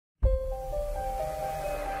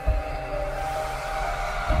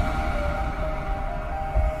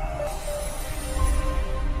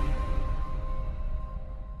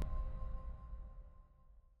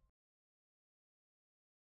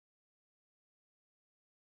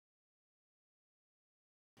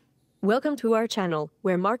Welcome to our channel,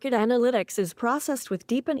 where market analytics is processed with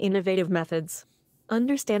deep and innovative methods.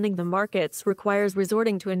 Understanding the markets requires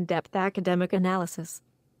resorting to in-depth academic analysis.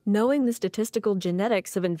 Knowing the statistical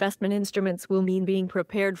genetics of investment instruments will mean being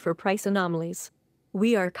prepared for price anomalies.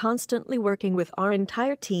 We are constantly working with our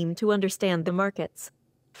entire team to understand the markets.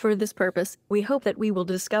 For this purpose, we hope that we will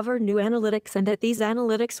discover new analytics and that these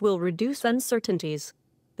analytics will reduce uncertainties.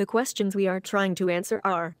 The questions we are trying to answer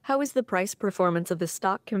are: how is the price performance of the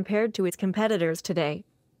stock compared to its competitors today?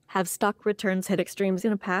 Have stock returns hit extremes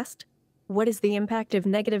in the past? What is the impact of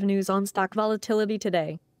negative news on stock volatility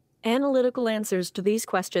today? Analytical answers to these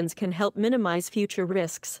questions can help minimize future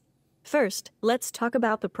risks. First, let's talk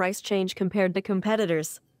about the price change compared to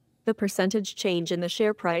competitors. The percentage change in the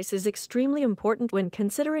share price is extremely important when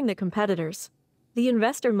considering the competitors. The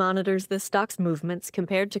investor monitors the stock's movements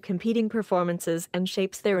compared to competing performances and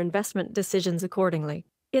shapes their investment decisions accordingly.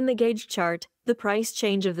 In the gauge chart, the price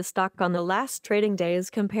change of the stock on the last trading day is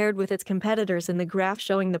compared with its competitors in the graph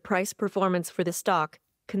showing the price performance for the stock,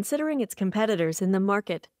 considering its competitors in the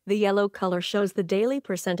market. The yellow color shows the daily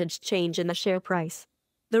percentage change in the share price.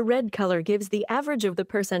 The red color gives the average of the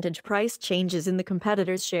percentage price changes in the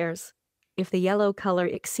competitors' shares. If the yellow color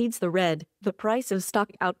exceeds the red, the price of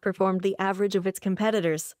stock outperformed the average of its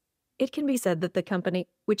competitors. It can be said that the company,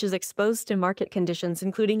 which is exposed to market conditions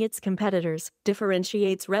including its competitors,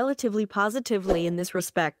 differentiates relatively positively in this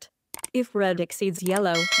respect. If red exceeds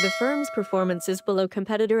yellow, the firm's performance is below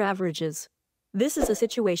competitor averages. This is a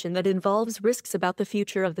situation that involves risks about the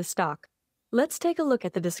future of the stock. Let's take a look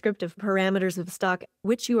at the descriptive parameters of stock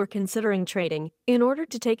which you are considering trading in order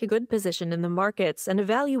to take a good position in the markets and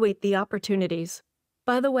evaluate the opportunities.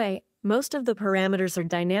 By the way, most of the parameters are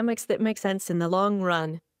dynamics that make sense in the long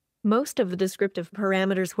run. Most of the descriptive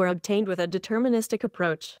parameters were obtained with a deterministic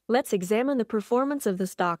approach. Let's examine the performance of the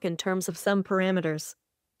stock in terms of some parameters.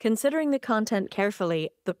 Considering the content carefully,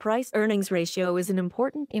 the price-earnings ratio is an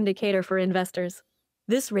important indicator for investors.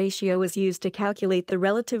 This ratio is used to calculate the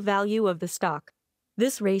relative value of the stock.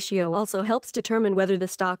 This ratio also helps determine whether the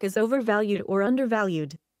stock is overvalued or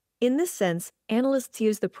undervalued. In this sense, analysts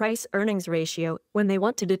use the price-earnings ratio when they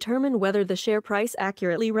want to determine whether the share price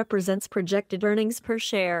accurately represents projected earnings per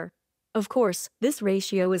share. Of course, this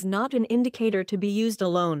ratio is not an indicator to be used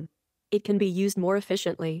alone. It can be used more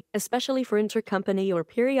efficiently, especially for intercompany or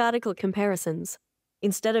periodical comparisons.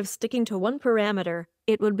 Instead of sticking to one parameter,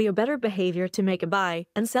 it would be a better behavior to make a buy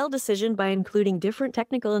and sell decision by including different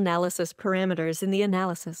technical analysis parameters in the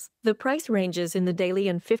analysis. The price ranges in the daily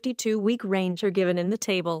and 52-week range are given in the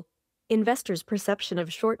table. Investors' perception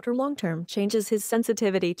of short or long-term changes his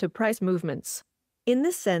sensitivity to price movements. In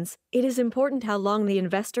this sense, it is important how long the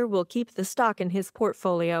investor will keep the stock in his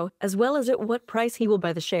portfolio, as well as at what price he will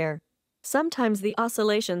buy the share. Sometimes the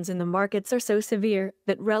oscillations in the markets are so severe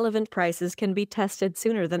that relevant prices can be tested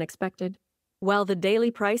sooner than expected. While the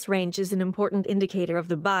daily price range is an important indicator of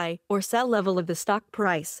the buy or sell level of the stock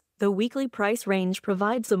price, the weekly price range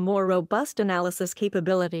provides a more robust analysis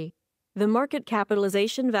capability. The market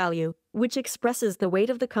capitalization value, which expresses the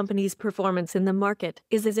weight of the company's performance in the market,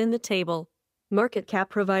 is as in the table. Market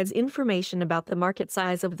cap provides information about the market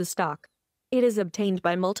size of the stock. It is obtained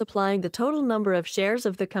by multiplying the total number of shares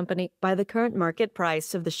of the company by the current market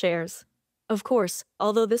price of the shares. Of course,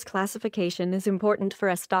 although this classification is important for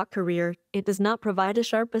a stock career, it does not provide a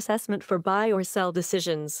sharp assessment for buy or sell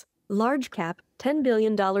decisions. Large cap, $10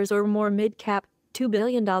 billion or more; mid cap, $2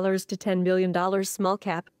 billion to $10 billion; small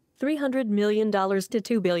cap, $300 million to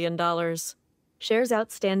 $2 billion. Shares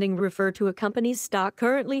outstanding refer to a company's stock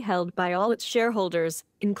currently held by all its shareholders,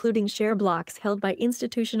 including share blocks held by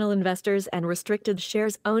institutional investors and restricted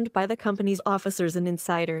shares owned by the company's officers and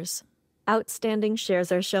insiders. Outstanding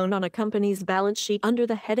shares are shown on a company's balance sheet under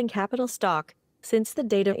the heading Capital Stock. Since the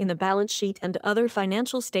data in the balance sheet and other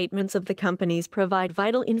financial statements of the companies provide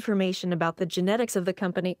vital information about the genetics of the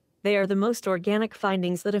company, they are the most organic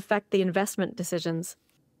findings that affect the investment decisions.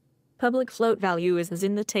 Public float value is as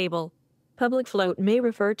in the table. Public float may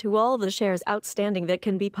refer to all the shares outstanding that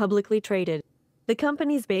can be publicly traded. The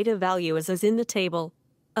company's beta value is as in the table.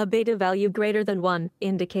 A beta value greater than 1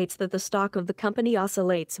 indicates that the stock of the company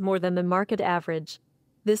oscillates more than the market average.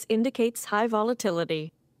 This indicates high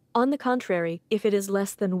volatility. On the contrary, if it is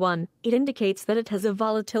less than 1, it indicates that it has a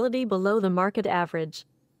volatility below the market average.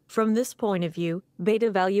 From this point of view, beta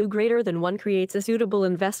value greater than 1 creates a suitable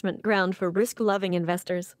investment ground for risk-loving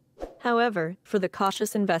investors. However, for the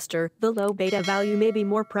cautious investor, the low beta value may be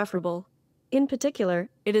more preferable. In particular,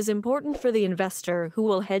 it is important for the investor who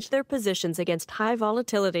will hedge their positions against high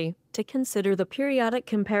volatility to consider the periodic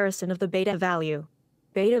comparison of the beta value.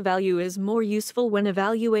 Beta value is more useful when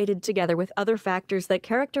evaluated together with other factors that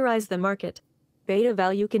characterize the market. Beta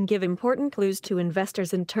value can give important clues to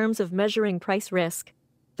investors in terms of measuring price risk.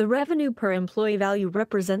 The revenue per employee value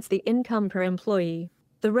represents the income per employee.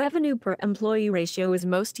 The revenue per employee ratio is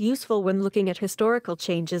most useful when looking at historical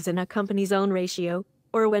changes in a company's own ratio,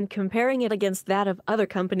 or when comparing it against that of other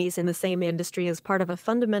companies in the same industry as part of a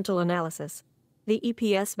fundamental analysis. The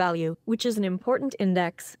EPS value, which is an important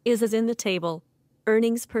index, is as in the table.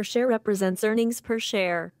 Earnings per share represents earnings per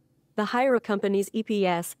share. The higher a company's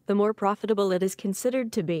EPS, the more profitable it is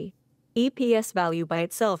considered to be. EPS value by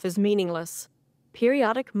itself is meaningless.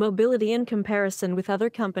 Periodic mobility in comparison with other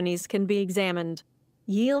companies can be examined.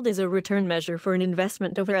 Yield is a return measure for an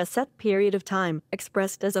investment over a set period of time,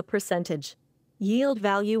 expressed as a percentage. Yield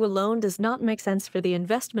value alone does not make sense for the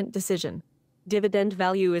investment decision. Dividend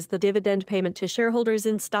value is the dividend payment to shareholders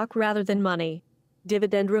in stock rather than money.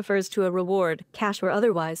 Dividend refers to a reward, cash or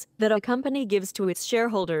otherwise, that a company gives to its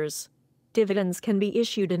shareholders. Dividends can be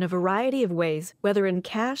issued in a variety of ways, whether in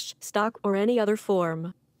cash, stock, or any other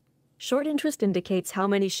form. Short interest indicates how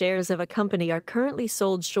many shares of a company are currently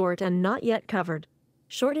sold short and not yet covered.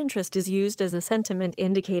 Short interest is used as a sentiment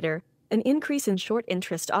indicator. An increase in short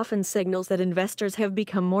interest often signals that investors have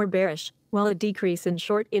become more bearish, while a decrease in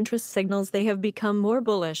short interest signals they have become more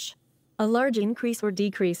bullish. A large increase or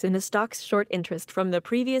decrease in a stock's short interest from the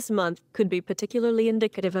previous month could be particularly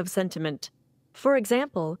indicative of sentiment. For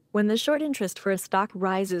example, when the short interest for a stock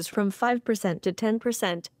rises from 5% to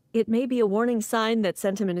 10%, it may be a warning sign that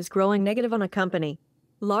sentiment is growing negative on a company.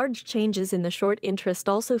 Large changes in the short interest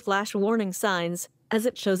also flash warning signs, as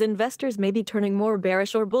it shows investors may be turning more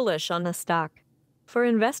bearish or bullish on a stock. For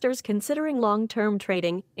investors considering long-term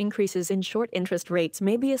trading, increases in short interest rates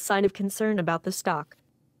may be a sign of concern about the stock.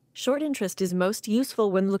 Short interest is most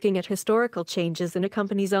useful when looking at historical changes in a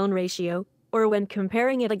company's own ratio, or when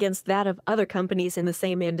comparing it against that of other companies in the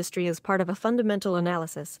same industry as part of a fundamental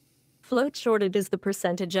analysis. Float shorted is the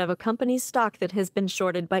percentage of a company's stock that has been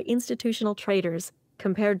shorted by institutional traders,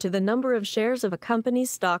 compared to the number of shares of a company's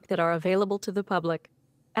stock that are available to the public.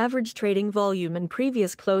 Average trading volume and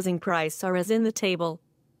previous closing price are as in the table.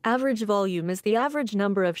 Average volume is the average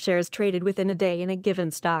number of shares traded within a day in a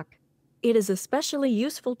given stock. It is especially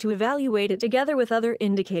useful to evaluate it together with other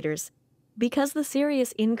indicators, because the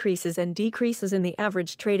serious increases and decreases in the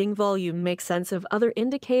average trading volume make sense of other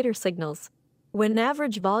indicator signals. When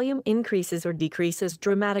average volume increases or decreases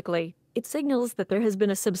dramatically, it signals that there has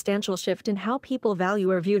been a substantial shift in how people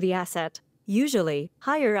value or view the asset. Usually,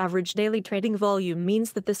 higher average daily trading volume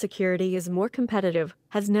means that the security is more competitive,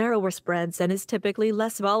 has narrower spreads, and is typically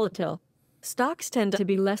less volatile. Stocks tend to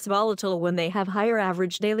be less volatile when they have higher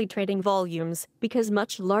average daily trading volumes, because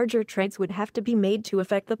much larger trades would have to be made to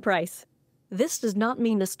affect the price. This does not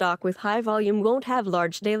mean a stock with high volume won't have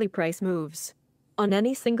large daily price moves. On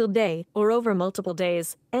any single day, or over multiple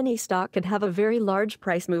days, any stock can have a very large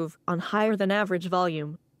price move on higher than average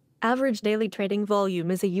volume. Average daily trading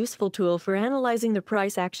volume is a useful tool for analyzing the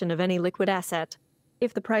price action of any liquid asset.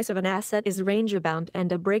 If the price of an asset is range-bound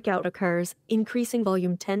and a breakout occurs, increasing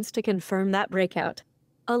volume tends to confirm that breakout.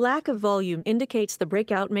 A lack of volume indicates the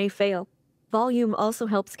breakout may fail. Volume also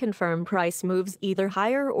helps confirm price moves either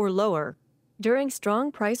higher or lower. During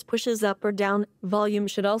strong price pushes up or down, volume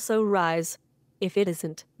should also rise. If it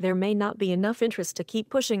isn't, there may not be enough interest to keep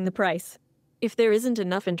pushing the price. If there isn't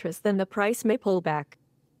enough interest, then the price may pull back.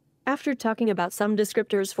 After talking about some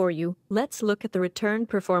descriptors for you, let's look at the return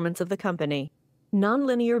performance of the company.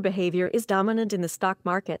 Nonlinear behavior is dominant in the stock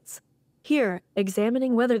markets. Here,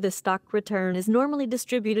 examining whether the stock return is normally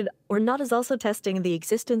distributed or not is also testing the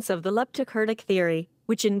existence of the leptokurtic theory,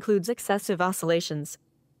 which includes excessive oscillations.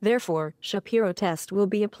 Therefore, Shapiro test will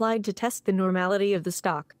be applied to test the normality of the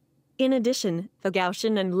stock. In addition, the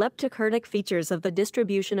Gaussian and leptokurtic features of the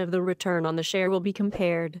distribution of the return on the share will be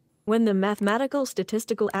compared. When the mathematical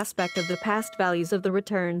statistical aspect of the past values of the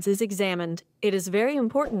returns is examined, it is very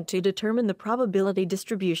important to determine the probability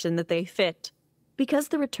distribution that they fit. Because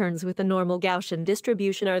the returns with the normal Gaussian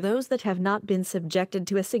distribution are those that have not been subjected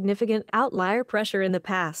to a significant outlier pressure in the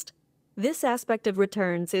past. This aspect of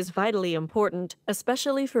returns is vitally important,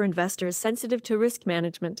 especially for investors sensitive to risk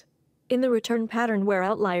management. In the return pattern where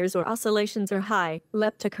outliers or oscillations are high,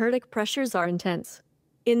 leptokurtic pressures are intense.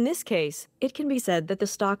 In this case, it can be said that the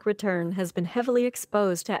stock return has been heavily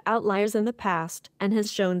exposed to outliers in the past and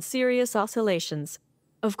has shown serious oscillations.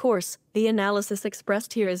 Of course, the analysis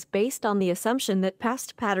expressed here is based on the assumption that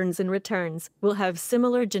past patterns in returns will have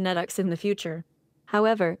similar genetics in the future.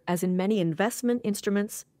 However, as in many investment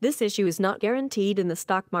instruments, this issue is not guaranteed in the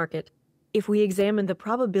stock market. If we examine the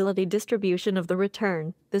probability distribution of the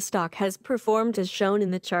return, the stock has performed as shown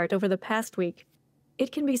in the chart over the past week.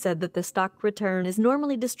 It can be said that the stock return is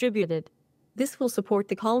normally distributed. This will support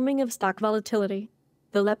the calming of stock volatility.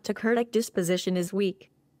 The leptocurtic disposition is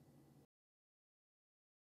weak.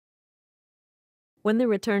 When the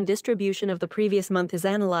return distribution of the previous month is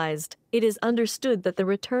analyzed, it is understood that the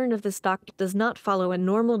return of the stock does not follow a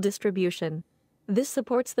normal distribution. This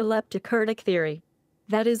supports the leptocurtic theory.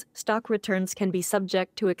 That is, stock returns can be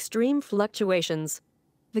subject to extreme fluctuations.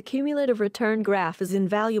 The cumulative return graph is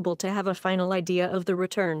invaluable to have a final idea of the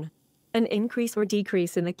return. An increase or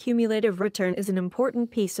decrease in the cumulative return is an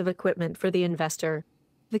important piece of equipment for the investor.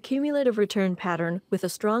 The cumulative return pattern, with a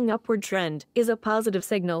strong upward trend, is a positive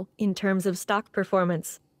signal in terms of stock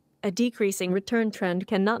performance. A decreasing return trend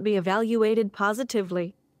cannot be evaluated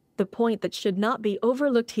positively. The point that should not be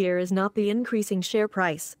overlooked here is not the increasing share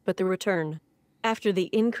price, but the return. After the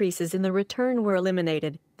increases in the return were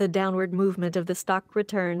eliminated, the downward movement of the stock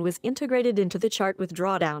return was integrated into the chart with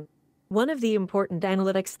drawdown. One of the important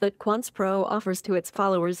analytics that Quants Pro offers to its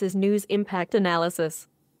followers is news impact analysis.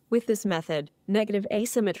 With this method, negative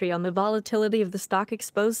asymmetry on the volatility of the stock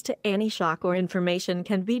exposed to any shock or information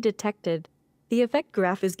can be detected. The effect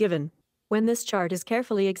graph is given. When this chart is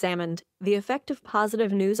carefully examined, the effect of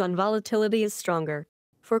positive news on volatility is stronger.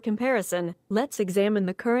 For comparison, let's examine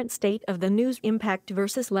the current state of the news impact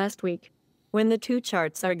versus last week. When the two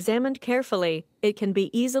charts are examined carefully, it can be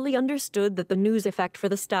easily understood that the news effect for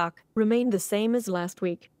the stock remained the same as last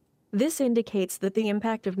week. This indicates that the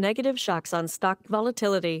impact of negative shocks on stock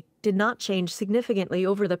volatility did not change significantly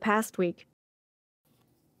over the past week.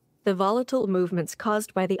 The volatile movements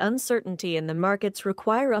caused by the uncertainty in the markets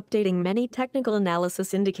require updating many technical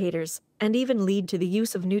analysis indicators, and even lead to the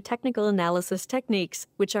use of new technical analysis techniques,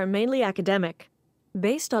 which are mainly academic.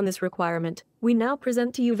 Based on this requirement, we now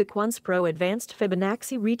present to you the Quants Pro Advanced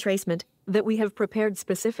Fibonacci Retracement that we have prepared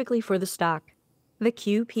specifically for the stock. The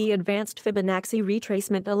QP Advanced Fibonacci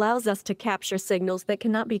Retracement allows us to capture signals that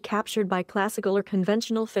cannot be captured by classical or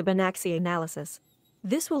conventional Fibonacci analysis.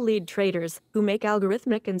 This will lead traders who make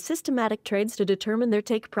algorithmic and systematic trades to determine their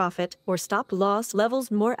take profit or stop loss levels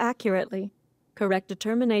more accurately. Correct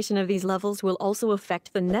determination of these levels will also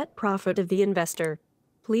affect the net profit of the investor.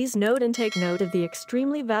 Please note and take note of the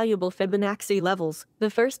extremely valuable Fibonacci levels, the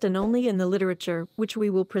first and only in the literature, which we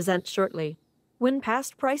will present shortly. When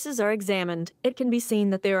past prices are examined, it can be seen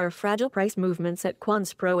that there are fragile price movements at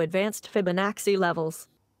Quants Pro Advanced Fibonacci levels.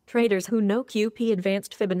 Traders who know QP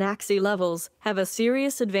Advanced Fibonacci levels have a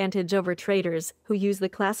serious advantage over traders who use the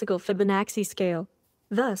classical Fibonacci scale.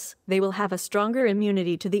 Thus, they will have a stronger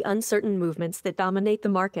immunity to the uncertain movements that dominate the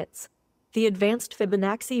markets. The advanced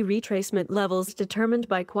Fibonacci retracement levels determined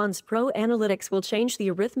by Quants Pro Analytics will change the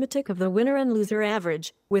arithmetic of the winner and loser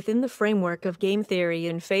average within the framework of game theory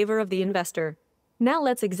in favor of the investor. Now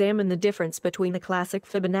let's examine the difference between the classic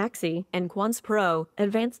Fibonacci and Quants Pro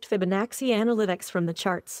Advanced Fibonacci Analytics from the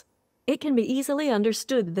charts. It can be easily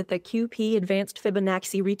understood that the QP Advanced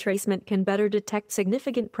Fibonacci Retracement can better detect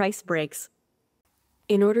significant price breaks.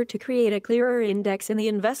 In order to create a clearer index in the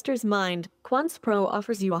investor's mind, Quants Pro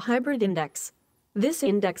offers you a hybrid index. This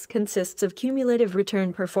index consists of cumulative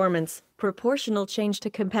return performance, proportional change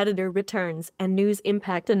to competitor returns, and news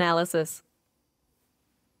impact analysis.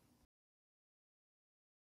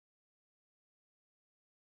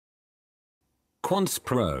 Quants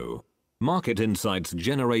Pro. Market Insights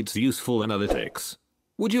generates useful analytics.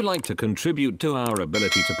 Would you like to contribute to our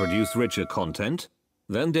ability to produce richer content?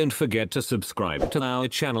 Then don't forget to subscribe to our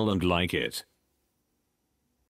channel and like it.